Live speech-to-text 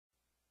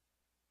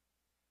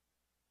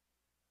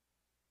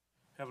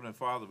Heavenly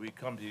Father, we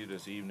come to you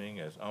this evening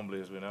as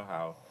humbly as we know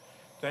how,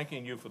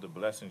 thanking you for the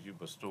blessings you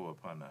bestow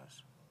upon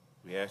us.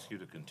 We ask you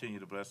to continue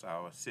to bless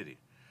our city.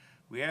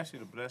 We ask you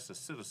to bless the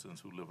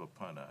citizens who live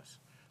upon us.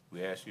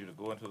 We ask you to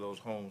go into those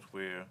homes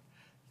where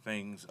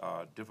things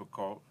are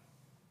difficult,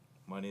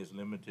 money is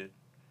limited,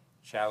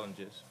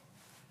 challenges.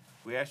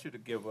 We ask you to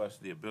give us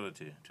the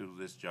ability to do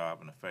this job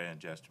in a fair and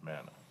just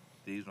manner.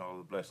 These are all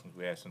the blessings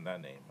we ask in thy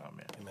name.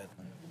 Amen. Amen.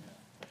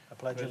 I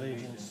pledge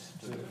allegiance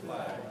to the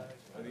flag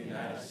of the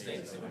United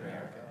States of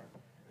America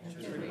and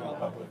to the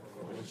republic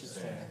for which it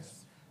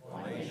stands,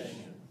 one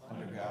nation,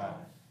 under God,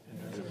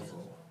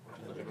 indivisible,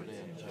 with liberty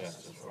and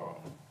justice for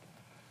all.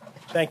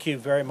 Thank you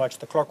very much.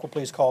 The clerk will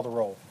please call the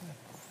roll.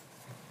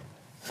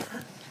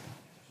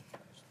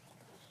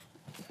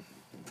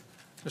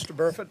 Mr.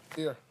 Burford?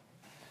 Here.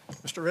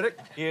 Mr. Riddick?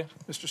 Here.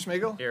 Mr.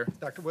 Smeagol? Here.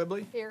 Dr.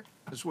 Whibley? Here.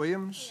 Ms.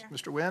 Williams? Here.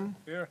 Mr. Wynn?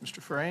 Here.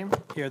 Mr. Frame?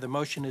 Here, the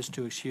motion is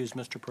to excuse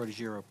Mr.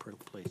 Protegero,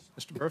 please.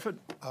 Mr. Burford?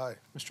 Aye.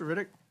 Mr.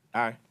 Riddick?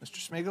 Aye.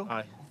 Mr. Smeagol?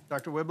 Aye.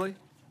 Dr. Whibley?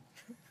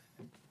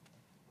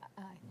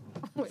 Aye.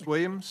 Ms.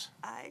 Williams?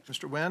 Aye.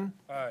 Mr. Wynn?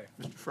 Aye.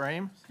 Mr.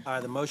 Frame? Aye,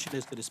 the motion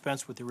is to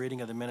dispense with the reading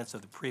of the minutes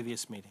of the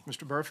previous meeting.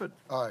 Mr. Burford?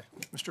 Aye.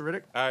 Mr.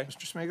 Riddick? Aye.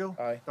 Mr. Smeagol?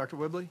 Aye. Dr.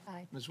 Whibley?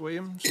 Aye. Ms.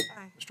 Williams?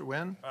 Aye. Mr.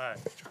 Wynn? Aye.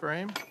 Mr.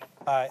 Frame?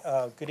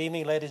 Aye. Good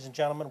evening, ladies and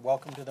gentlemen.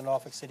 Welcome to the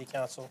Norfolk City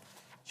Council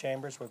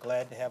chambers. We're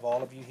glad to have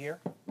all of you here.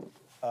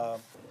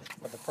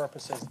 For the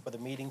purposes for the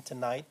meeting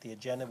tonight, the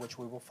agenda which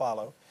we will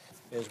follow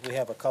is we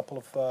have a couple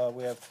of,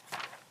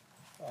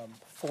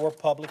 four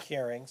public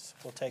hearings.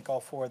 We'll take all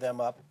four of them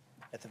up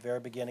at the very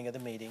beginning of the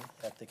meeting.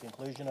 At the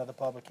conclusion of the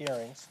public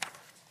hearings,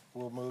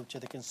 we'll move to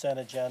the consent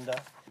agenda,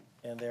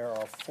 and there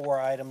are four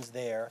items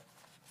there.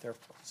 They're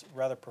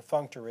rather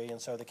perfunctory,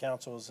 and so the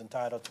council is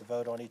entitled to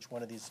vote on each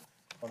one of these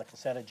on the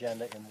consent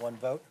agenda in one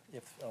vote,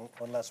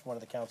 unless one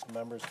of the council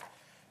members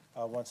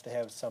wants to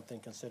have something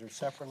considered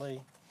separately.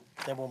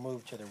 Then we'll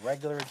move to the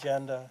regular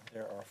agenda.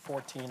 There are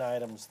 14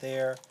 items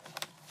there.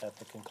 At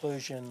the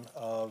conclusion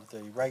of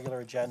the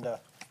regular agenda,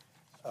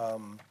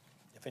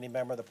 if any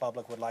member of the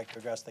public would like to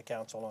address the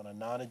council on a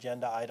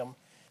non-agenda item,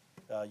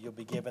 you'll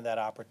be given that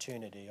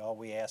opportunity. All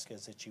we ask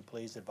is that you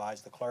please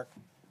advise the clerk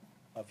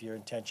of your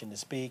intention to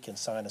speak and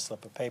sign a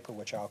slip of paper,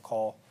 which I'll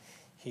call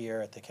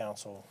here at the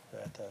council,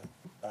 at the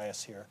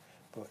dais here,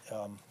 but,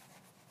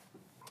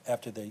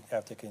 after the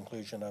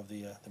conclusion of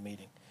the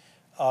meeting.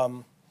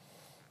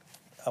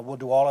 We'll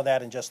do all of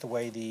that in just the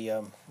way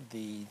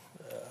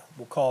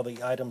we'll call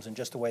the items in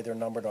just the way they're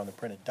numbered on the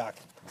printed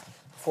document.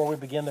 Before we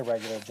begin the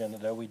regular agenda,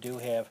 though, we do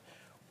have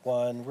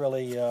one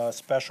really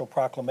special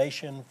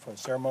proclamation for a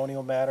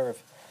ceremonial matter.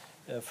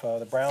 If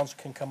the Browns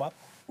can come up,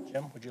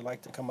 Jim, would you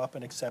like to come up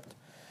and accept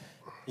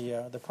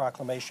the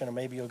proclamation, or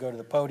maybe you'll go to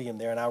the podium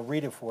there and I'll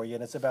read it for you,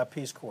 and it's about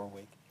Peace Corps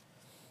Week.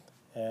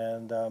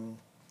 And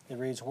it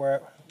reads,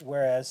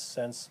 whereas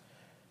since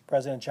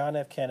President John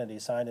F. Kennedy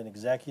signed an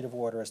executive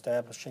order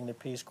establishing the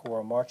Peace Corps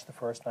on March the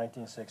 1st,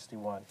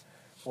 1961,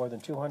 more than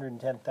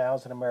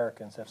 210,000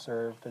 Americans have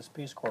served as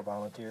Peace Corps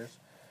volunteers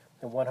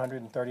in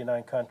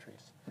 139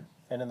 countries,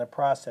 and in the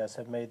process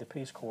have made the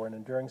Peace Corps an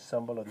enduring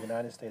symbol of the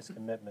United States'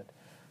 commitment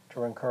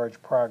to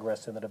encourage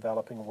progress in the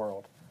developing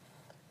world.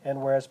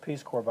 And whereas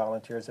Peace Corps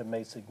volunteers have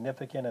made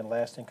significant and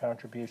lasting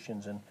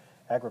contributions in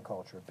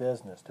agriculture,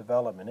 business,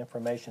 development,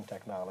 information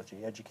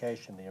technology,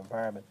 education, the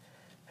environment,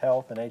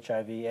 health, and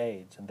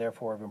HIV/AIDS, and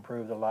therefore have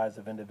improved the lives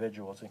of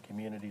individuals and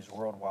communities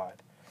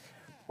worldwide.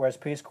 Whereas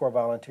Peace Corps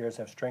volunteers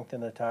have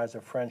strengthened the ties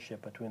of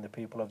friendship between the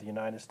people of the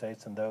United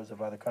States and those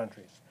of other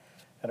countries,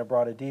 and have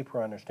brought a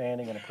deeper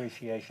understanding and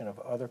appreciation of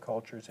other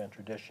cultures and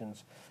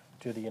traditions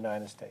to the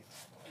United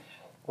States.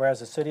 Whereas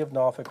the City of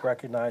Norfolk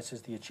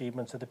recognizes the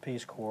achievements of the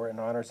Peace Corps and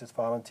honors its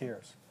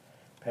volunteers,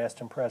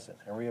 past and present,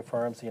 and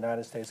reaffirms the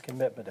United States'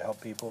 commitment to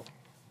help people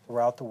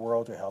throughout the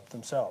world to help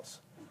themselves.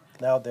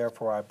 Now,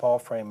 therefore, I, Paul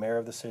Frame, Mayor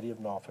of the City of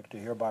Norfolk, do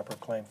hereby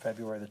proclaim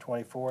February the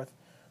 24th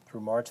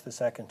through March the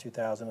 2nd,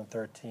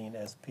 2013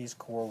 as Peace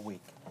Corps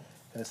Week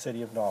in the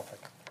City of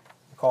Norfolk.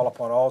 We call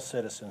upon all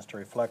citizens to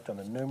reflect on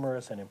the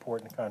numerous and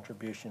important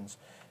contributions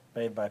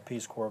made by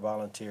Peace Corps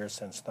volunteers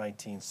since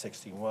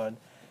 1961.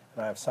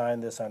 And I have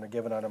signed this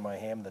given under my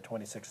hand the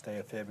 26th day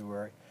of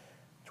February,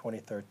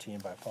 2013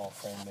 by Paul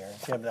Frame, Mayor.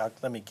 Jim,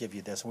 let me give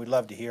you this, and we'd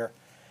love to hear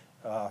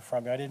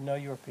from you. I didn't know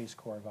you were a Peace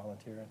Corps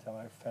volunteer until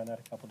I found out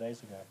a couple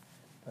days ago.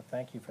 But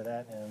thank you for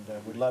that, and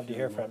we'd love to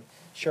hear from you.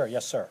 Sure,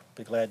 yes, sir.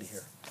 Be glad to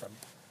hear from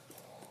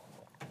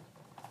you.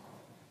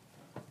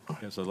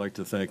 Yes, I'd like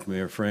to thank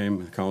Mayor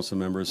Frame, council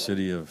members,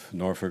 City of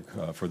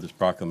Norfolk for this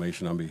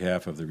proclamation on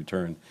behalf of the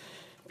returned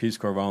Peace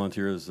Corps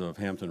volunteers of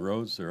Hampton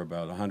Roads. There are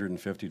about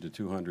 150 to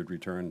 200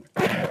 returned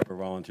Corps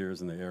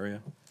volunteers in the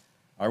area.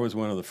 I was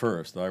one of the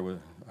first. I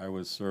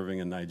was serving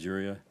in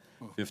Nigeria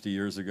 50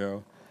 years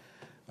ago.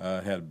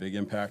 Had a big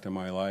impact on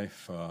my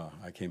life.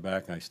 I came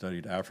back and I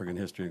studied African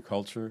history and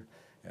culture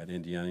at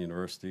Indiana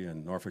University,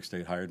 and Norfolk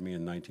State hired me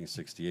in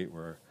 1968,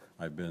 where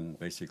I've been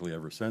basically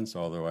ever since,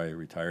 although I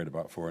retired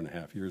about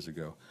 4.5 years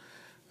ago.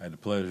 I had the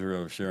pleasure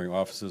of sharing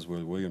offices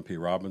with William P.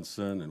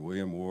 Robinson and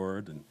William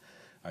Ward and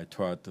I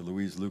taught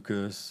Louise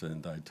Lucas,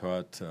 and I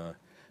taught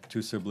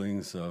two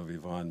siblings of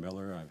Yvonne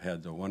Miller. I've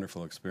had a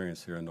wonderful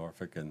experience here in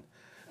Norfolk, and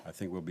I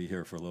think we'll be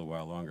here for a little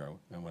while longer.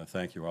 I want to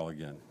thank you all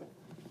again.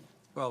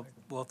 Well,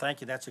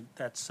 thank you.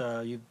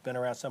 You've been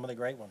around some of the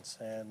great ones,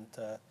 and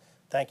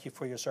thank you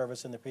for your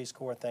service in the Peace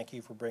Corps. Thank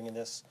you for bringing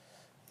this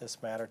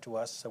matter to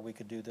us so we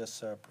could do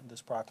this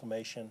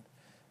proclamation.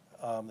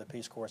 The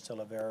Peace Corps is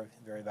still a very,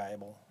 very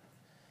valuable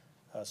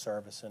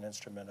service and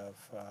instrument of.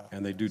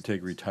 And they do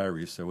take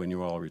retirees, so when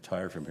you all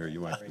retire from here,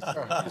 you want.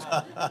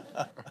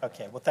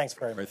 Okay. Well, thanks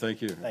very All much. right, thank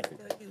you. Thank you.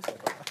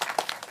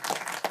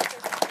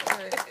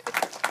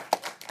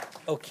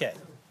 Okay.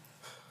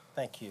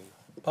 Thank you.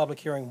 Public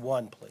hearing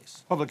 1,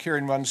 please. Public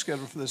hearing 1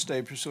 scheduled for this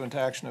day pursuant to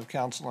action of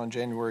council on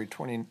January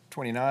 29,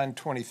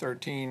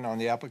 2013, on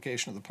the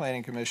application of the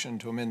Planning Commission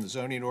to amend the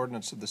zoning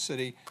ordinance of the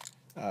city,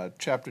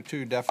 Chapter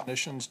 2,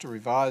 definitions, to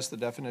revise the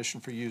definition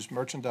for used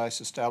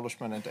merchandise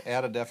establishment and to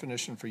add a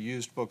definition for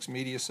used books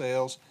media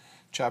sales.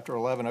 Chapter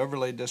 11,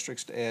 overlay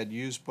districts, to add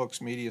used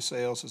books media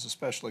sales as a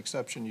special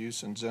exception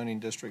use in zoning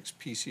districts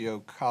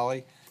PCO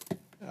Collie,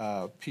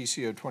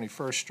 PCO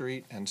 21st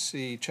Street, and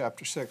C,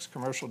 Chapter 6,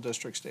 commercial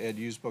districts, to add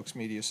used books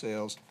media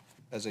sales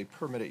as a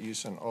permitted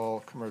use in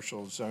all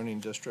commercial zoning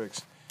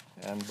districts.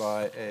 And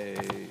by a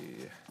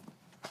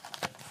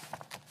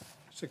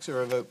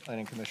 6-0 vote,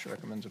 Planning Commission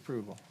recommends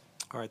approval.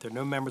 All right, there are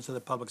no members of the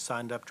public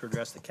signed up to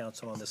address the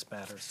council on this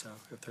matter, so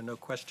if there are no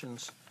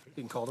questions,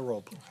 you can call the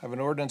roll, please. I have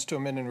an ordinance to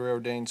amend and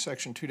reordain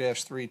Section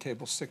 2-3,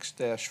 Table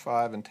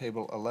 6-5, and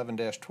Table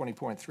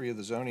 11-20.3 of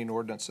the zoning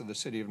ordinance of the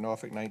City of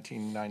Norfolk,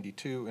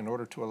 1992, in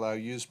order to allow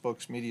used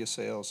books media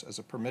sales as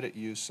a permitted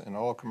use in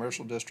all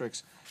commercial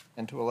districts,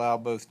 and to allow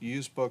both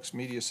used books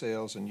media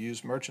sales and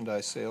used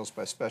merchandise sales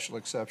by special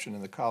exception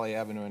in the Collie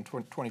Avenue and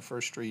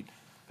 21st Street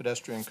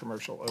pedestrian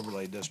commercial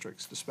overlay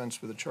districts.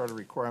 Dispense with the charter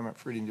requirement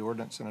for reading the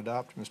ordinance and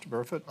adopt. Mr.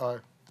 Burford? Aye.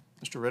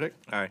 Mr. Riddick?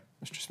 Aye.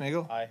 Mr.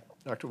 Smigiel, Aye.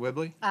 Dr.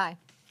 Whibley? Aye.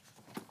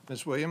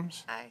 Ms.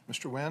 Williams? Aye.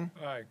 Mr. Wynn?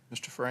 Aye.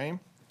 Mr. Frame?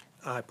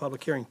 Aye.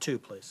 Public hearing 2,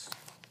 please.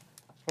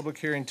 Public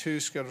hearing 2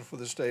 scheduled for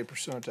this day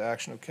pursuant to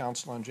action of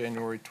council on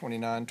January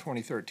 29,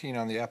 2013,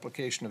 on the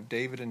application of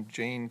David and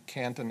Jane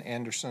Canton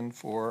Anderson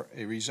for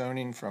a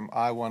rezoning from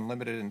I-1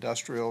 Limited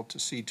Industrial to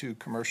C2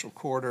 Commercial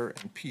Corridor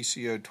and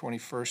PCO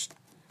 21st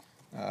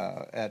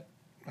at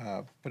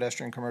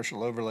pedestrian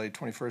commercial overlay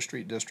 21st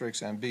Street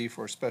districts, and B,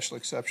 for a special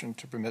exception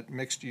to permit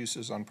mixed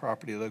uses on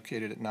property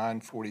located at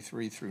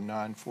 943 through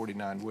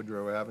 949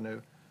 Woodrow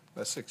Avenue.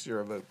 By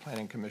 6-0 vote,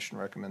 Planning Commission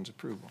recommends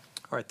approval.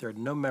 All right, there are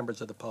no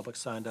members of the public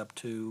signed up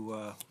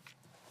to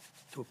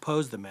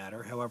oppose the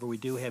matter. However, we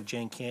do have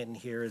Jane Canton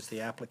here as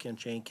the applicant,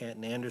 Jane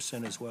Canton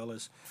Anderson, as well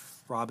as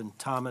Robin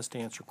Thomas, to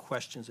answer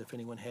questions if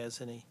anyone has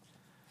any.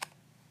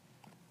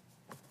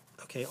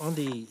 Okay, on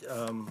the,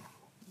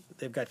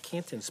 they've got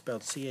Canton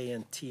spelled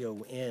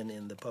C-A-N-T-O-N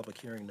in the public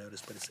hearing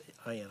notice, but it's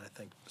I-N, I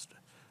think,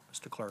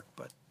 Mr. Clerk.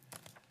 But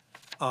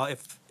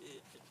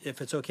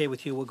if it's okay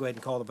with you, we'll go ahead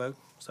and call the vote.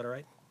 Is that all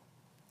right?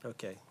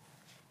 Okay.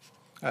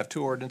 I have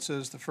 2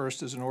 ordinances. The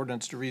first is an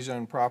ordinance to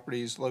rezone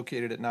properties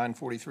located at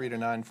 943 to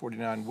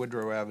 949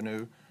 Woodrow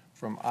Avenue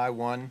from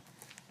I-1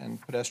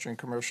 and pedestrian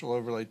commercial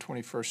overlay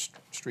 21st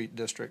Street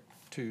District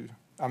to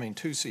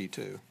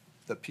C2,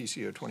 the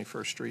PCO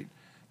 21st Street.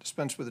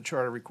 Dispense with the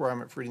charter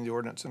requirement for reading the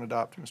ordinance and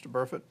adopt. Mr.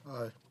 Burford?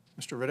 Aye.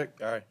 Mr. Riddick?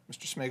 Aye.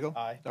 Mr. Smigiel,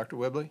 Aye. Dr.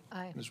 Whibley?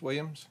 Aye. Ms.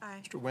 Williams?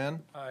 Aye. Mr.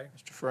 Wynn? Aye.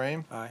 Mr.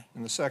 Frame? Aye.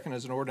 And the second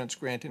is an ordinance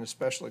granting a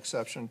special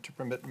exception to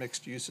permit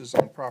mixed uses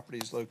on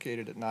properties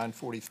located at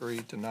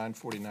 943 to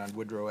 949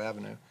 Woodrow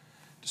Avenue.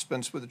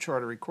 Dispense with the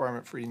charter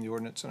requirement for reading the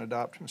ordinance and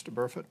adopt. Mr.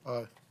 Burford?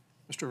 Aye.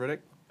 Mr. Riddick?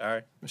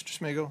 Aye. Mr.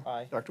 Smigiel,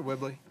 Aye. Dr.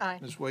 Whibley? Aye.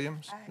 Ms.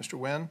 Williams? Aye. Mr.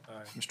 Wynn?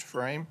 Aye. Mr.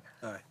 Frame?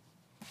 Aye.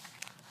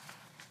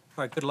 All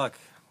right, good luck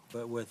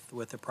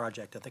with the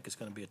project. I think it's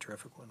going to be a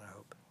terrific one, I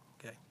hope.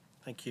 Okay.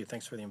 Thank you.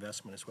 Thanks for the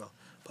investment as well.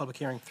 Public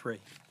hearing 3.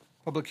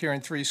 Public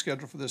hearing 3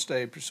 scheduled for this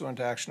day pursuant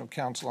to action of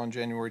council on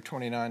January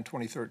 29,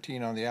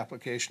 2013, on the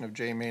application of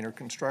Maynor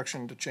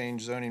Construction to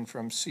change zoning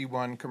from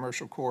C1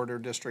 Commercial Corridor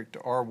District to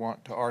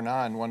R1 to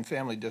R9 One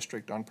Family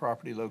District on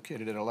property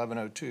located at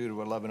 1102 to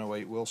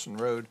 1108 Wilson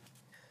Road.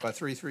 By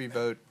 3-3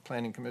 vote,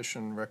 Planning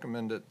Commission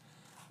recommended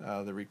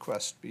the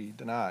request be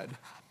denied.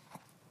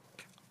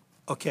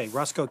 Okay,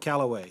 Roscoe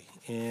Callaway,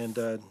 and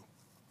there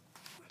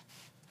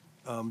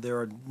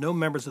are no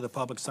members of the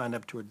public signed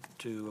up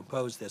to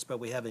oppose this, but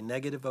we have a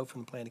negative vote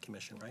from the Planning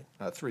Commission, right?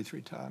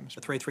 3-3 times.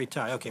 A 3-3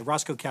 tie. Okay,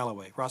 Roscoe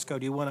Callaway. Roscoe,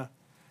 do you want to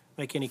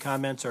make any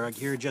comments, or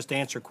here just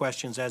answer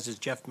questions, as is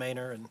Jeff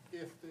Maynor? And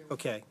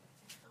okay.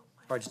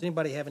 All right, does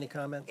anybody have any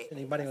comments?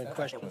 Anybody have any It was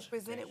questions?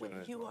 presented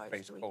with Hewart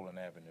Face Street. Colon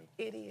Avenue.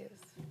 It is.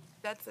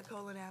 That's the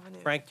Colon Avenue.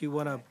 Frank, do you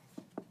want to?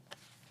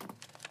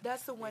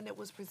 That's the one that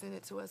was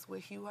presented to us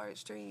with Hewart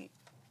Street.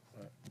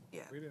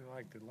 Yeah. We didn't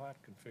like the lot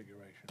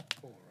configuration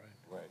before,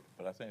 right? Right,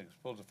 but I think it's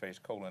supposed to face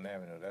Colon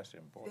Avenue, that's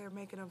important. They're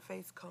making them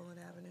face Colon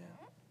Avenue.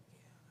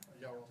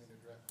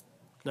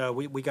 No,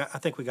 we got. I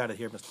think we got it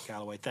here, Mr.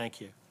 Callaway.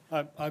 Thank you.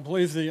 I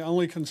believe the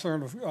only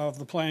concern of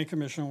the Planning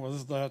Commission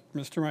was that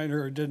Mr.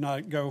 Maynor did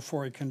not go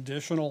for a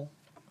conditional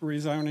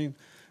rezoning,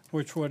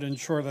 which would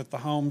ensure that the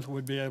homes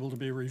would be able to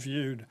be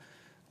reviewed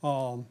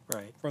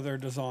Right, for their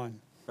design.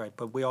 right,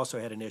 but we also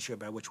had an issue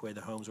about which way the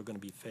homes were going to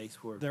be faced.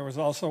 There was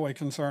also a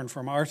concern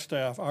from our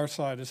staff, our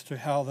side, as to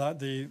how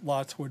the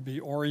lots would be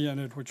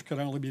oriented, which could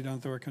only be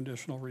done through a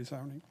conditional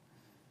rezoning.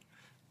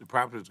 The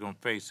property is going to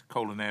face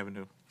Colon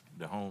Avenue,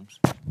 the homes.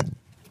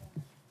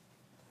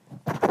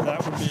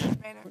 That would be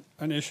Maynor.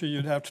 an issue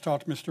you'd have to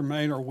talk to Mr.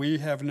 Maynor. We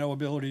have no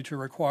ability to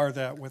require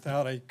that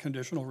without a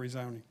conditional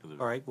rezoning.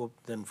 All right, well,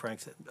 then Frank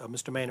said,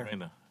 Mr. Maynor,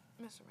 Maynor.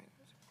 Mr. Maynor.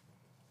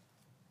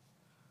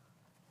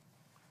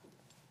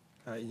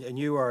 and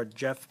you are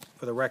Jeff,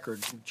 for the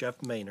record, Jeff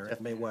Maynor,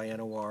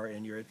 M-A-Y-N-O-R,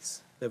 and you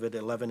live at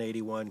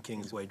 1181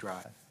 Kingsway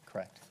Drive.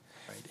 Correct.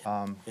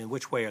 Right. And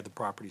which way are the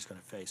properties going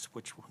to face?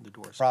 Which, the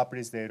doors?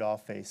 Properties, they'd all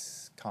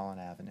face Collin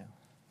Avenue.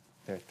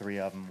 There are three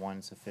of them.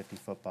 One's a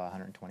 50-foot by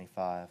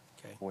 125,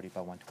 Okay. 40 by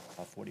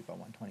 125, 40 by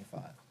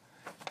 125.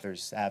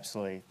 There's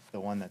absolutely the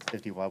one that's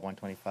 50 by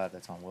 125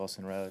 that's on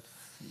Wilson Road.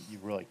 You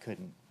really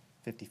couldn't,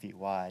 50 feet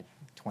wide,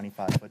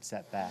 25-foot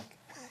setback,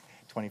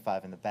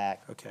 25 in the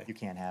back. Okay. You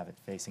can't have it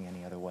facing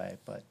any other way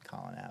but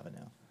Collin Avenue.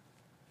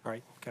 All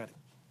right, got it.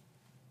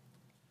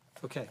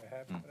 Okay.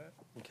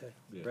 Okay,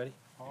 Yeah. ready?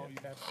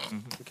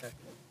 Mm-hmm. Okay.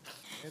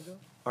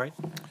 All right,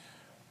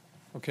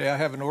 Okay, I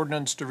have an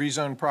ordinance to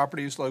rezone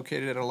properties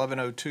located at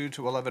 1102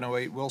 to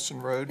 1108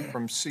 Wilson Road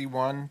from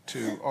C1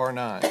 to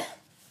R9.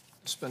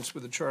 Dispense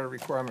with the charter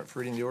requirement for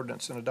reading the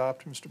ordinance and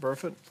adopt. Mr.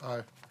 Burford?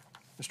 Aye.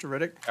 Mr.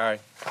 Riddick? Aye.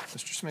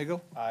 Mr.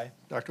 Smigiel, Aye.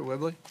 Dr.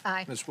 Whibley?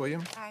 Aye. Ms.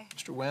 Williams? Aye.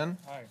 Mr. Wynn?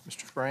 Aye.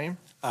 Mr. Frame?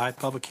 aye,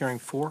 public hearing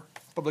 4.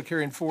 Public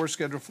hearing 4 is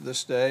scheduled for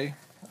this day,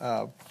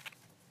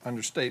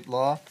 under state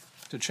law,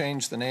 to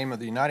change the name of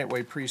the United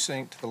Way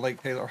Precinct to the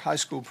Lake Taylor High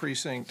School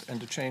Precinct,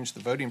 and to change the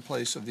voting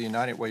place of the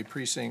United Way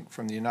Precinct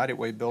from the United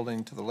Way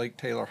Building to the Lake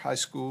Taylor High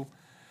School,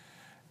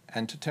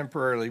 and to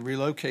temporarily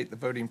relocate the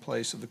voting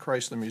place of the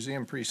Chrysler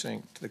Museum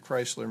Precinct to the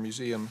Chrysler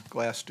Museum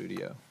Glass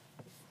Studio.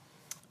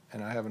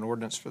 And I have an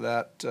ordinance for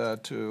that,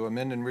 to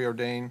amend and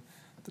reordain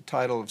the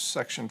title of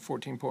Section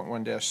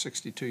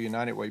 14.1-62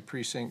 United Way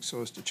Precinct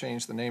so as to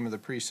change the name of the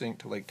precinct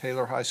to Lake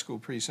Taylor High School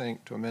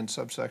Precinct, to amend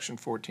subsection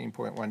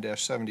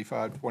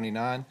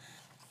 14.1-7529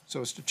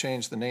 so as to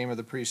change the name of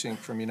the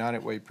precinct from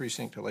United Way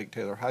Precinct to Lake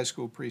Taylor High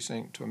School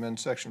Precinct, to amend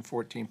Section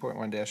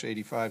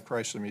 14.1-85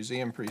 Chrysler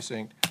Museum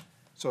Precinct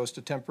so as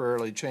to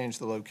temporarily change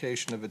the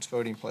location of its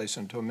voting place,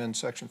 and to amend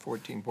Section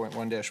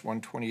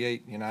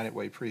 14.1-128 United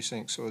Way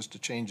Precinct so as to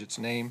change its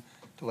name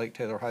to Lake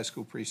Taylor High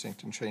School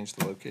Precinct and change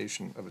the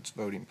location of its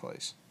voting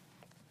place.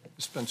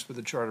 Dispense with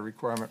the charter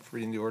requirement for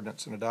reading the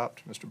ordinance and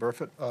adopt. Mr.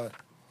 Burford? Aye.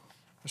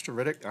 Mr.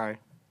 Riddick? Aye.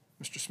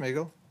 Mr.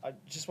 Smigiel, I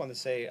just wanted to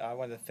say, I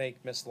wanted to thank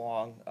Ms.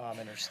 Long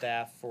and her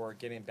staff for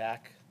getting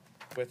back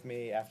with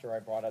me after I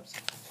brought up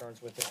some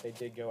concerns with it. They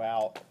did go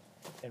out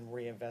and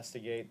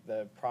reinvestigate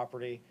the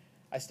property.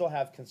 I still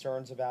have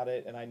concerns about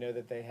it, and I know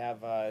that they have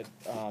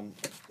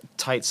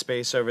tight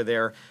space over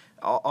there.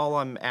 All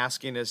I'm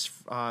asking is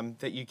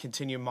that you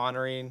continue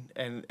monitoring,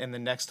 and in the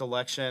next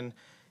election,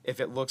 if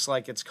it looks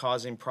like it's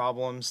causing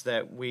problems,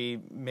 that we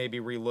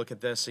maybe relook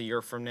at this a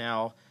year from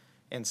now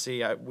and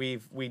see.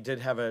 We did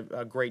have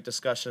a great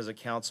discussion as a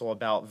council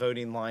about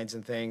voting lines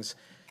and things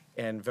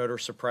and voter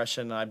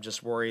suppression. I'm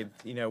just worried,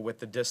 with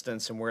the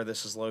distance and where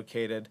this is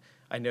located.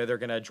 I know they're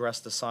going to address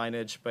the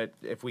signage, but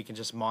if we can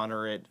just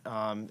monitor it,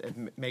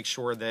 and make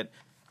sure that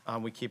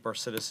we keep our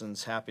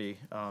citizens happy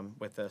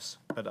with this.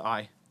 But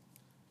aye.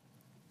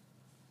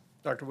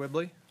 Dr.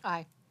 Whibley,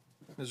 Aye.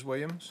 Ms.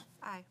 Williams,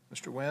 Aye.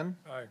 Mr. Wynn?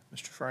 Aye.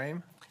 Mr.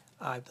 Frame?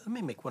 Let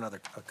me make one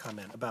other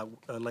comment about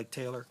Lake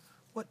Taylor.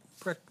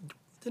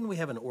 Didn't we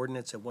have an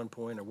ordinance at one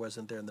point, or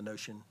wasn't there in the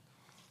notion,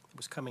 it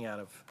was coming out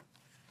of,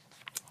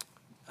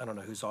 I don't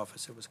know whose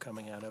office it was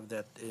coming out of,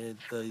 that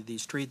the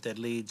street that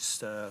leads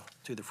to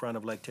the front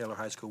of Lake Taylor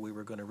High School, we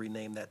were going to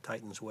rename that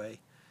Titans Way?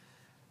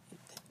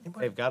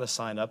 Anybody- They've got a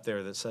sign up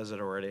there that says it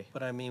already.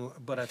 But I mean,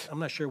 I'm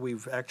not sure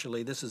we've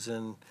actually, this is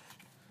and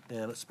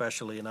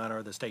especially in honor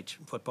of the state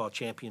football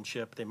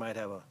championship, they might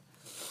have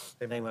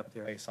a name up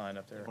there. A sign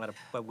up there.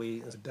 But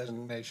we, A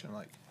designation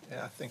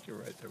yeah, I think you're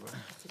right there.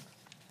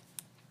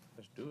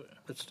 Let's do it.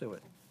 let's do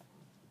it.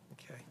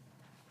 Okay.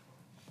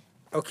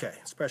 Okay,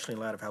 especially in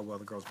light of how well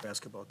the girls'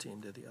 basketball team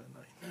did the other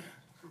night.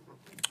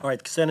 All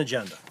right, consent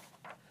agenda.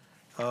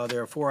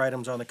 There are 4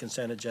 items on the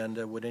consent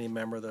agenda. Would any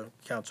member of the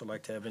council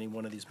like to have any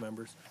one of these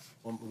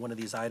one of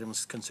these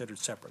items considered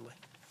separately?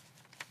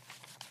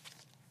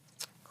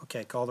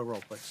 Okay, call the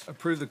roll, please.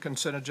 Approve the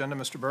consent agenda,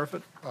 Mr.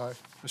 Burford? Aye.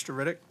 Mr.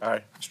 Riddick?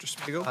 Aye. Mr.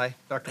 Smigiel, Aye.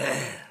 Dr. Whibley?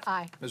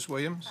 Aye. Ms.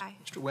 Williams? Aye.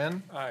 Mr.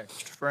 Wynn? Aye.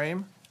 Mr.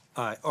 Frame?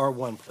 Aye,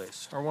 R1,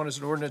 please. R1 is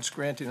an ordinance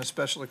granting a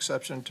special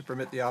exception to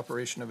permit the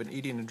operation of an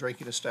eating and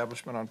drinking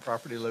establishment on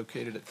property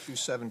located at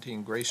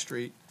 217 Gray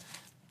Street,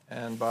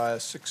 and by a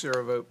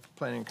 6-0 vote,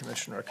 Planning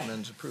Commission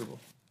recommends approval.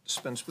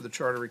 Dispense with the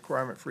charter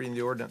requirement for reading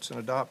the ordinance and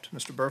adopt.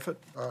 Mr. Burford?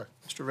 Aye.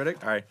 Mr.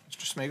 Riddick? Aye.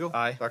 Mr. Smigiel,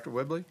 Aye. Dr.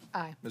 Whibley?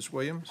 Aye. Ms.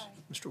 Williams?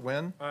 Mr.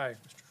 Wynn? Aye.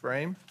 Mr.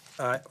 Frame?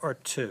 Aye,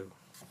 R2.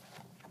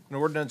 An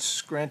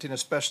ordinance granting a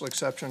special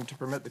exception to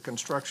permit the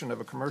construction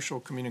of a commercial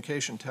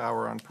communication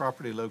tower on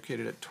property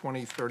located at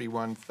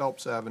 2031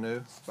 Phelps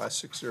Avenue. By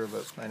 6-0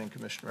 vote, Planning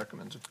Commission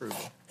recommends approval.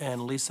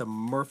 And Lisa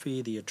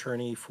Murphy, the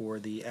attorney for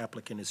the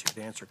applicant, is here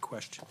to answer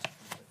questions,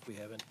 if we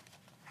have any.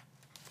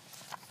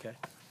 Okay.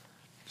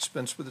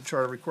 Dispense with the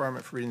charter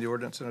requirement for reading the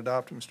ordinance and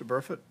adopt. Mr.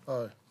 Burford?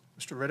 Aye.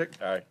 Mr.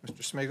 Riddick? Aye.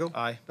 Mr. Smigiel,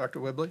 Aye. Dr.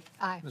 Whibley?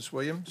 Aye. Ms.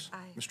 Williams?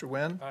 Aye. Mr.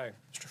 Wynn? Aye.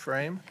 Mr.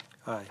 Frame?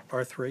 Aye.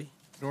 R3.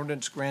 An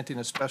ordinance granting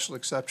a special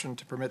exception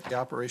to permit the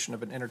operation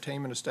of an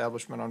entertainment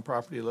establishment on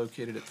property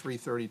located at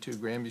 332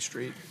 Granby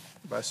Street.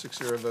 By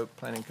 6-0 vote,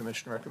 Planning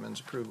Commission recommends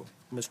approval.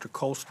 Mr.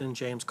 Colston,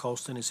 James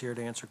Colston, is here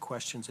to answer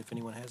questions if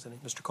anyone has any.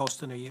 Mr.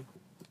 Colston, are you?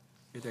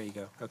 There you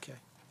go. Okay.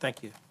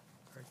 Thank you.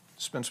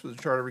 Dispense with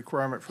the charter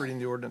requirement for reading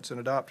the ordinance and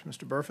adopt.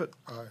 Mr. Burford?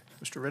 Aye.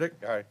 Mr. Riddick?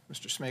 Aye.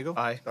 Mr. Smigiel,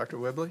 Aye. Dr.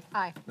 Whibley?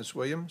 Aye. Ms.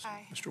 Williams?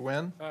 Aye. Mr.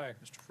 Wynn? Aye.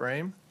 Mr.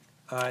 Frame?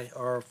 Aye.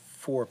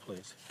 R4,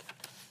 please.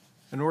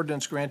 An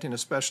ordinance granting a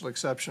special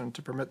exception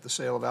to permit the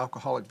sale of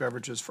alcoholic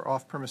beverages for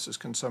off-premises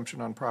consumption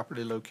on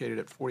property located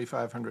at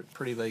 4500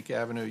 Pretty Lake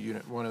Avenue,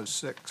 Unit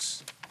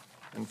 106.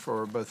 And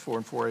for both 4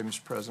 and 4A,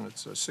 Mr. President,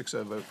 it's a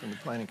 6-0 vote from the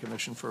Planning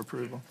Commission for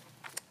approval.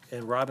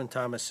 And Robin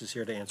Thomas is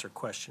here to answer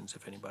questions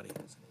if anybody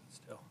has any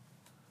still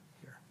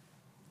here.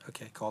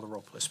 Okay, call the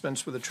roll, please.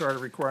 Dispense with the charter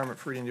requirement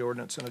for reading the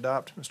ordinance and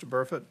adopt. Mr.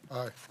 Burford?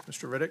 Aye.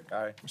 Mr. Riddick?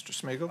 Aye. Mr.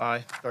 Smigiel,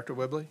 Aye. Dr.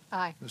 Whibley?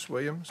 Aye. Ms.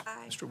 Williams?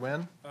 Aye. Mr.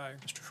 Wynn? Aye.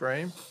 Mr.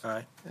 Frame?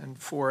 Aye. And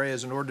 4A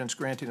is an ordinance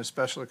granting a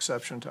special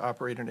exception to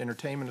operate an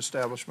entertainment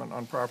establishment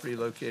on property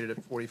located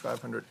at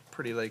 4500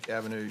 Pretty Lake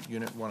Avenue,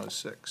 Unit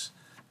 106.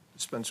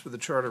 Dispense with the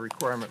charter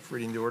requirement for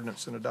reading the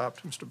ordinance and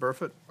adopt. Mr.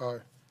 Burford? Aye.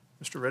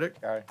 Mr.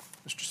 Riddick? Aye.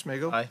 Mr.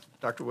 Smigiel, Aye.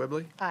 Dr.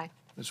 Whibley? Aye.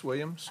 Ms.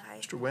 Williams? Aye.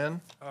 Mr. Wynn?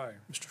 Aye.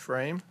 Mr.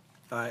 Frame?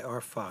 Aye.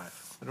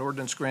 R5. An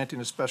ordinance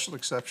granting a special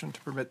exception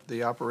to permit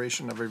the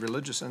operation of a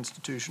religious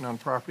institution on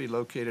property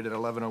located at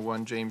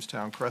 1101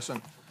 Jamestown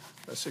Crescent.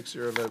 By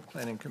 6-0 vote,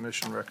 Planning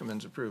Commission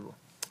recommends approval.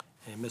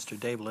 And Mr.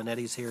 Dave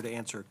Linetti's here to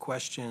answer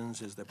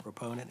questions as the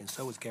proponent, and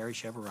so is Gary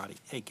Cheverati.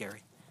 Hey,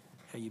 Gary,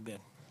 how you been?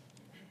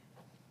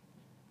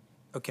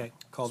 Okay,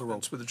 call the roll.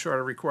 Dispense with the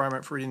charter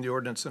requirement for reading the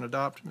ordinance and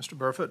adopt. Mr.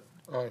 Burford?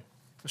 Aye.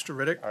 Mr.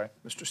 Riddick? Aye.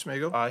 Mr.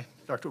 Smigiel, Aye.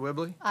 Dr.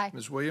 Whibley? Aye.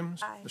 Ms.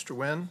 Williams? Aye. Mr.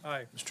 Wynn?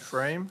 Aye. Mr.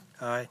 Frame?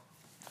 Aye.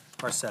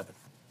 R7.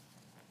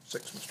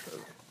 6, Mr.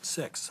 President.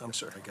 6, I'm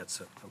sorry, I got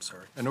 7, I'm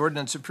sorry. An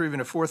ordinance approving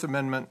a Fourth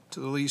Amendment to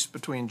the lease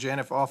between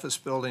Janiff Office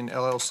Building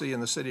LLC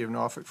and the City of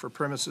Norfolk for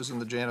premises in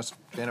the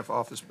Janiff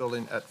Office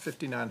Building at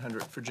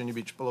 5900 Virginia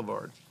Beach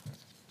Boulevard.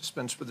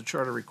 Dispense with the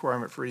charter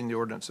requirement for reading the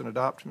ordinance and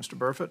adopt. Mr.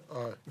 Burford?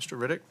 Aye. Mr.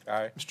 Riddick?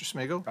 Aye. Mr.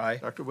 Smigiel, Aye.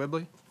 Dr.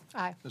 Whibley?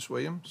 Aye. Ms.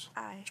 Williams?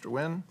 Aye. Mr.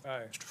 Wynn?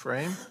 Aye. Mr.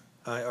 Frame?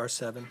 Aye.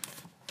 R7.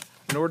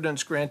 An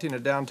ordinance granting a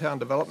downtown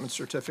development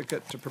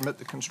certificate to permit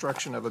the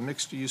construction of a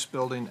mixed-use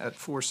building at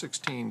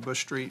 416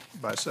 Bush Street.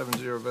 By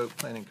 7-0 vote,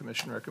 Planning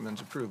Commission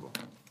recommends approval.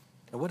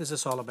 Now, what is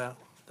this all about?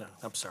 No,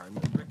 I'm sorry.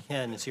 Rick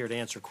Ken is here to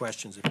answer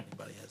questions if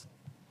anybody has.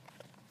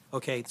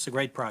 Okay, it's a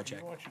great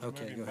project.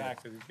 Okay, go ahead.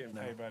 because he's getting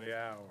paid by the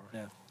hour.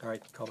 No, all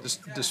right, call the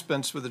roll.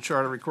 Dispense with the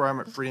charter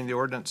requirement for reading the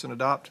ordinance and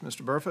adopt.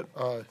 Mr. Burford?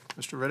 Aye.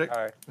 Mr. Riddick?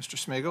 Aye. Mr.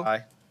 Smigiel,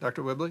 Aye.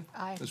 Dr. Whibley?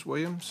 Aye. Ms.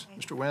 Williams?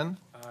 Mr. Wynn?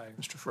 Aye.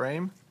 Mr.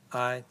 Frame?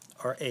 Aye.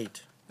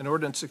 R8. An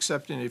ordinance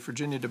accepting a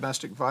Virginia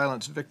Domestic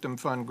Violence Victim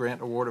Fund grant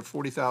award of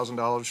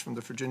 $40,000 from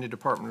the Virginia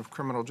Department of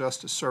Criminal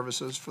Justice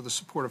Services for the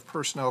support of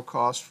personnel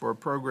costs for a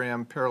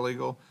program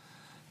paralegal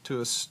to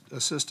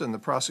assist in the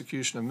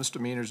prosecution of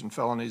misdemeanors and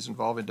felonies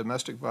involving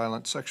domestic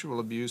violence, sexual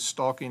abuse,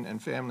 stalking,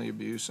 and family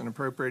abuse, and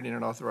appropriating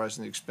and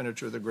authorizing the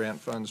expenditure of the grant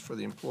funds for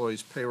the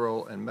employee's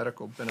payroll and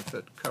medical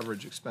benefit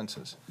coverage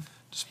expenses.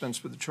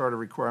 Dispense with the charter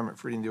requirement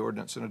for reading the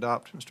ordinance and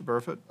adopt. Mr.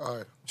 Burford?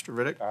 Aye. Mr.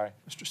 Riddick? Aye.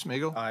 Mr.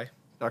 Smigiel, Aye.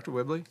 Dr.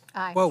 Whibley?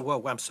 Aye.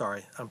 Whoa, I'm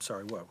sorry,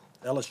 whoa.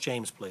 Ellis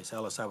James, please.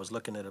 Ellis, I was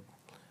looking at a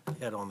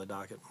head on the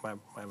docket. My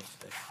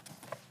mistake.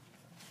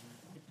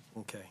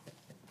 Okay.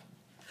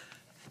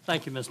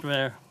 Thank you, Mr.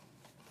 Mayor,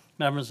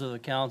 members of the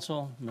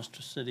council,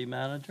 Mr. City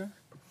Manager.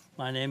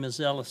 My name is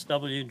Ellis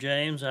W.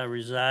 James. I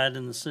reside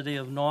in the city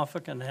of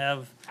Norfolk and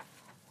have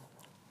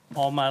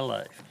all my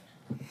life.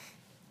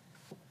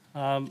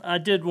 I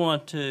did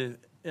want to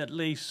at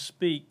least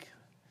speak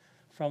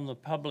from the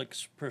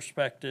public's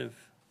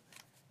perspective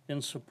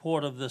in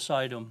support of this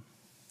item.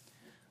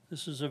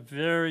 This is a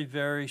very,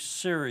 very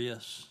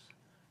serious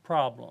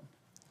problem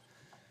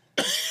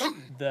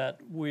that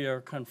we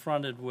are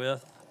confronted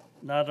with,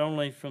 not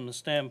only from the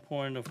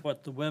standpoint of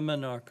what the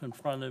women are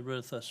confronted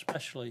with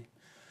especially,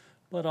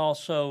 but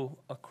also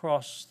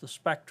across the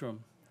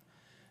spectrum.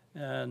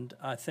 And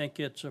I think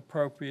it's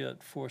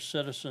appropriate for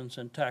citizens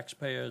and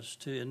taxpayers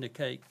to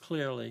indicate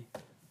clearly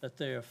that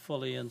they are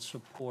fully in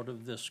support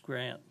of this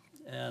grant.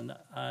 And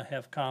I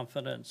have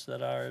confidence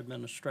that our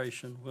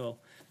administration will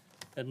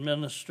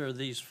administer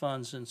these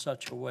funds in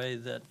such a way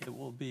that it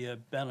will be a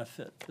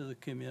benefit to the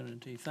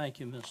community. Thank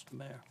you, Mr.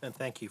 Mayor. And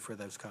thank you for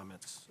those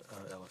comments,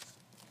 Ellis.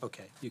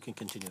 Okay, you can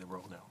continue the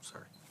roll now,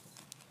 sorry.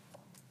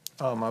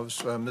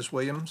 Ms.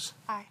 Williams?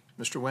 Aye.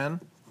 Mr. Wynn?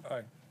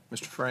 Aye.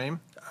 Mr. Frame?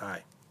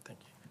 Aye, thank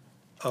you.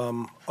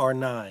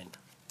 R9.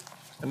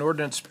 An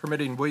ordinance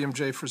permitting William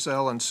J.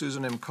 Frizzell and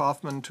Susan M.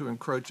 Kaufman to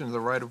encroach into the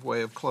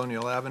right-of-way of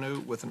Colonial Avenue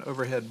with an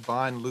overhead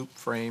vine loop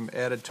frame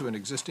added to an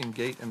existing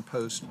gate and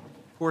post,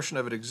 portion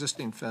of an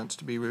existing fence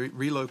to be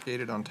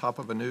relocated on top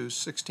of a new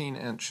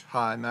 16-inch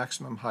high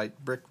maximum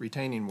height brick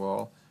retaining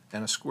wall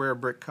and a square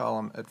brick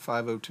column at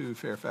 502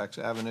 Fairfax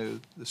Avenue.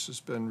 This has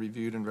been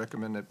reviewed and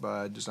recommended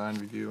by Design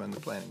Review and the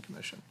Planning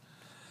Commission.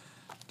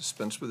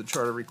 Dispense with the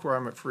charter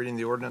requirement for reading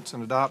the ordinance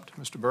and adopt.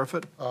 Mr.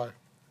 Burford? Aye.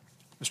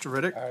 Mr.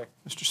 Riddick? Aye.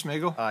 Mr.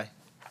 Smigiel, Aye.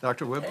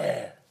 Dr. Whibley?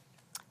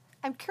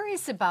 I'm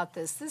curious about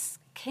this. This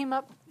came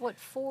up,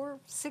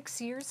 4-6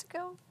 years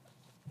ago?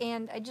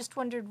 And I just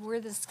wondered where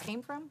this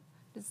came from.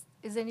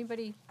 Is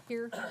anybody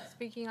here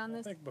speaking on I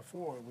this? think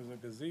before it was a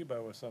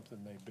gazebo or something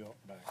they built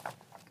back.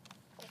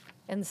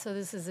 And so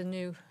this is a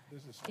new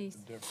This is piece?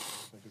 something different. I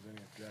don't think there's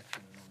any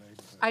objection in the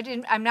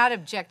neighborhood. I'm not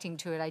objecting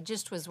to it. I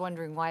just was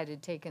wondering why it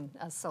had taken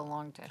us so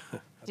long to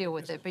deal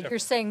with it. But you're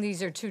saying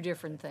these are two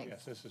different things?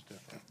 Yes, this is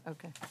different.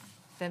 Okay.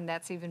 Then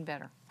that's even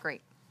better.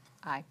 Great.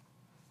 Aye.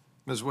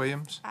 Ms.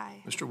 Williams?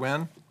 Aye. Mr.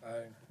 Wynn?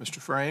 Aye. Mr.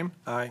 Frame?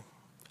 Aye.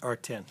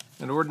 R10.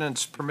 An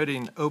ordinance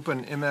permitting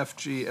Open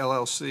MFG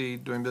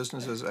LLC doing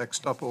business as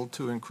Extuple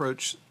to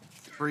encroach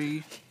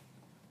 3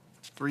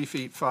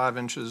 feet 5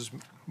 inches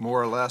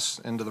more or less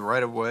into the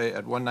right-of-way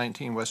at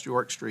 119 West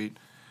York Street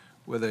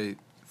with a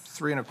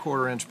 3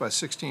 1/4 inch by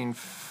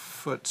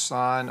 16-foot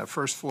sign, a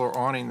first-floor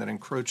awning that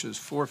encroaches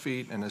 4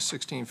 feet and is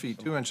 16 feet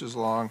 2 inches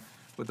long,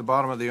 with the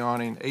bottom of the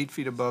awning 8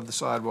 feet above the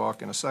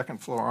sidewalk, and a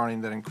second-floor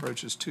awning that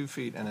encroaches 2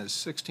 feet and is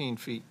 16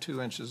 feet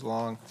 2 inches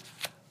long.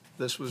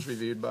 This was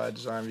reviewed by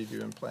Design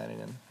Review and Planning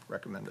and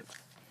recommended.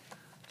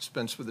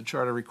 Dispense with the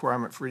charter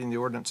requirement for reading the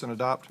ordinance and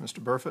adopt. Mr.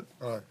 Burford?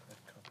 Aye.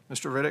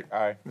 Mr. Riddick?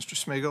 Aye. Mr.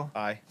 Smigiel,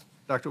 Aye.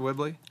 Dr.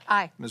 Whibley?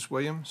 Aye. Ms.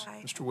 Williams?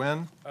 Aye. Mr.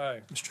 Wynn?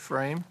 Aye. Mr.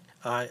 Frame?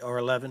 Aye.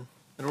 R11.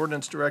 An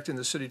ordinance directing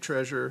the city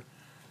treasurer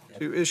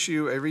to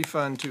issue a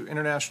refund to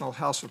International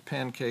House of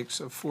Pancakes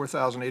of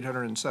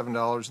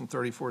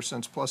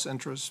 $4,807.34 plus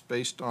interest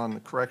based on the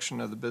correction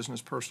of the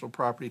business personal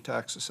property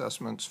tax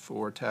assessments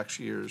for tax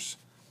years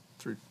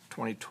through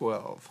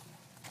 2012.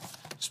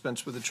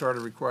 Dispense with the charter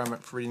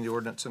requirement for reading the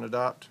ordinance and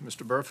adopt.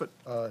 Mr. Burford?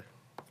 Aye.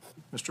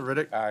 Mr.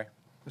 Riddick? Aye.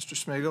 Mr.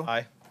 Smigiel,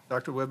 Aye.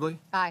 Dr. Whibley?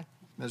 Aye.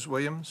 Ms.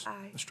 Williams?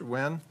 Aye. Mr.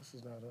 Wynn? This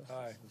is not us.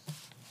 Aye.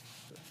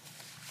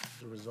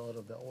 The result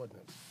of the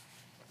ordinance.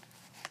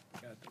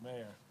 Got the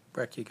mayor.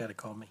 Breck, you got to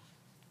call me.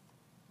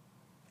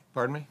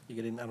 Pardon me? You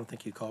getting? I don't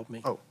think you called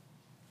me. Oh.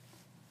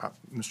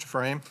 Mr.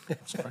 Frame?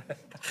 Sorry.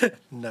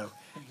 No.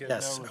 You get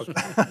Yes. no Okay.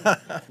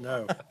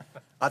 No.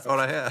 I thought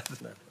I had.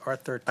 No.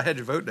 R13. I had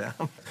your vote down.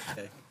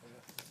 Okay.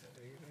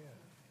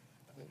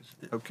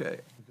 Okay.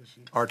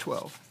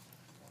 R12.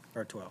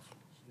 R12.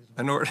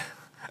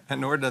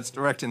 An ordinance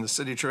directing the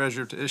city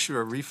treasurer to issue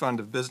a refund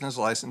of business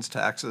license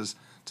taxes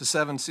to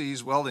Seven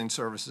Seas Welding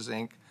Services,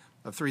 Inc.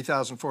 of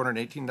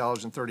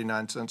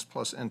 $3,418.39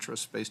 plus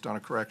interest based on a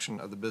correction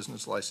of the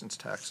business license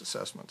tax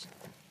assessments.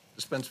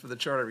 Dispense with the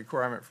charter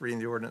requirement for reading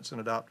the ordinance and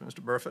adopt. Mr.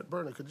 Burford?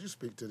 Bernard, could you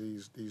speak to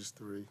these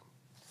three?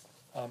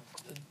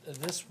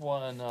 This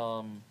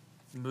one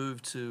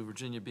moved to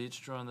Virginia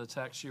Beach during the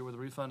tax year where the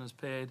refund is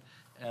paid,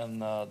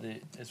 and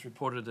it's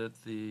reported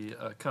that the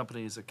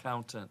company's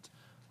accountant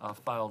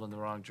filed in the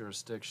wrong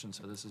jurisdiction,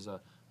 so this is a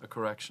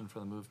correction for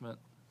the movement.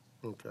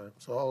 Okay,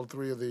 so all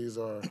three of these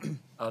are,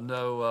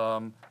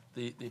 No,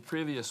 the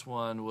previous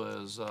one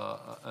was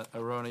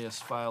erroneous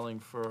filing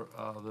for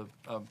the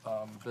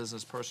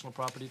business personal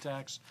property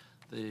tax.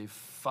 The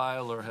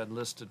filer had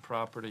listed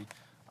property,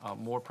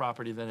 more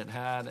property than it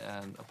had,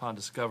 and upon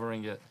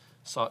discovering it,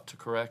 sought to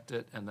correct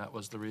it, and that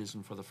was the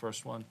reason for the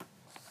first one.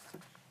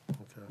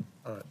 okay,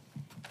 all right.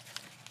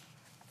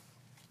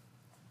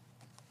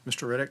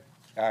 Mr. Riddick?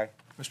 Aye.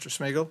 Mr.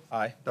 Smigiel,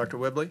 Aye. Dr.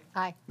 Whibley?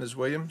 Aye. Ms.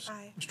 Williams?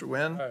 Aye. Mr.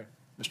 Wynn? Aye.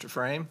 Mr.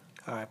 Frame?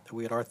 Aye. Are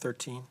we at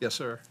R13? Yes,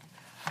 sir.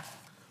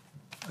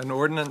 An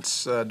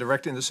ordinance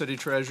directing the city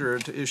treasurer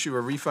to issue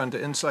a refund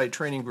to Insight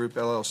Training Group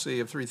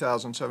LLC of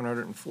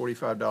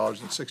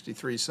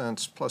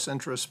 $3,745.63 plus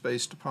interest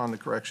based upon the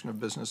correction of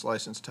business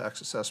license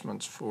tax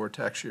assessments for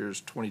tax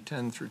years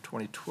 2010 through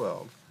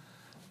 2012.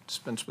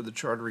 Dispense with the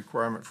charter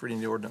requirement for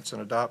reading the ordinance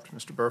and adopt.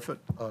 Mr. Burford?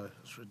 Aye,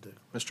 that's ridiculous.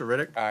 Mr.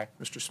 Riddick? Aye.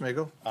 Mr.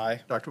 Smigiel, Aye.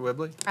 Dr.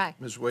 Whibley? Aye.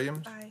 Ms.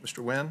 Williams? Aye. Mr.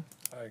 Wynn?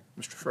 Aye.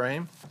 Mr.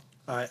 Frame?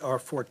 Aye.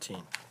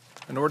 R14.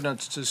 An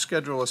ordinance to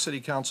schedule a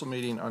city council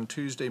meeting on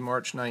Tuesday,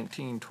 March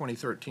 19,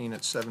 2013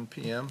 at 7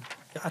 p.m.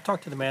 Yeah, I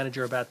talked to the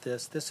manager about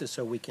this. This is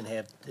so we can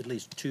have at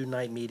least 2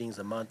 night meetings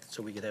a month,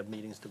 so we could have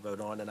meetings to vote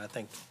on, and I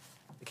think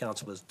the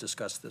council has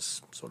discussed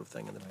this sort of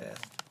thing in the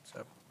past,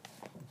 so,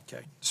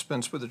 okay.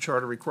 Dispense with the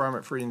charter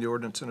requirement for reading the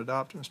ordinance and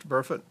adopt. Mr.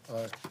 Burford?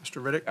 Aye.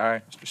 Mr. Riddick?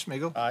 Aye. Mr.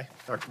 Smigiel, Aye.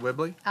 Dr.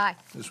 Whibley? Aye.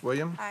 Ms.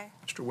 Williams? Aye.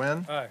 Mr.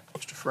 Wynn? Aye.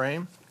 Mr.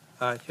 Frame?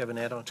 Aye. You have an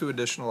add-on? 2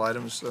 additional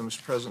items,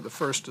 Mr. President. The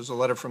first is a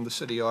letter from the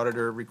city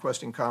auditor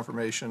requesting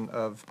confirmation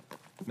of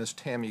Ms.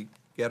 Tammy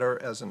Getter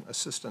as an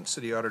Assistant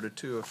City Auditor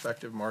 2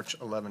 effective March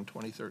 11,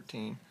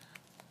 2013.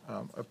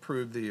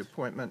 Approve the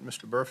appointment.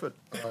 Mr. Burford?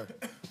 Aye.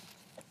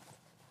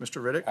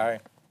 Mr. Riddick? Aye.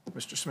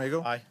 Mr.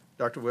 Smigiel, Aye.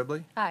 Dr.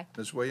 Whibley? Aye.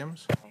 Ms.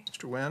 Williams? Aye. Mr.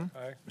 Mr. Nguyen.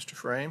 Aye. Mr.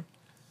 Frame.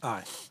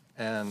 Aye.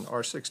 And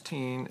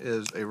R16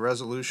 is a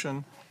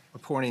resolution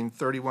appointing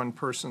 31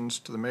 persons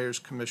to the Mayor's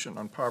Commission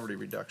on Poverty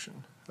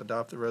Reduction.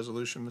 Adopt the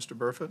resolution, Mr.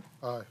 Burford.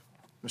 Aye.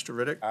 Mr.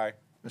 Riddick. Aye.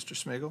 Mr.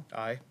 Smigiel.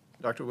 Aye.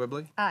 Dr.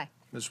 Whibley. Aye.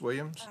 Ms.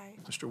 Williams. Aye.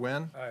 Mr.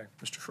 Nguyen. Aye.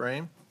 Mr.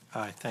 Frame.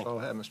 Aye, thank All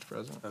you. I have, Mr.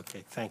 President.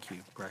 Okay, thank you,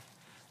 Breck.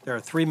 There are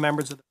three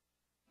members of the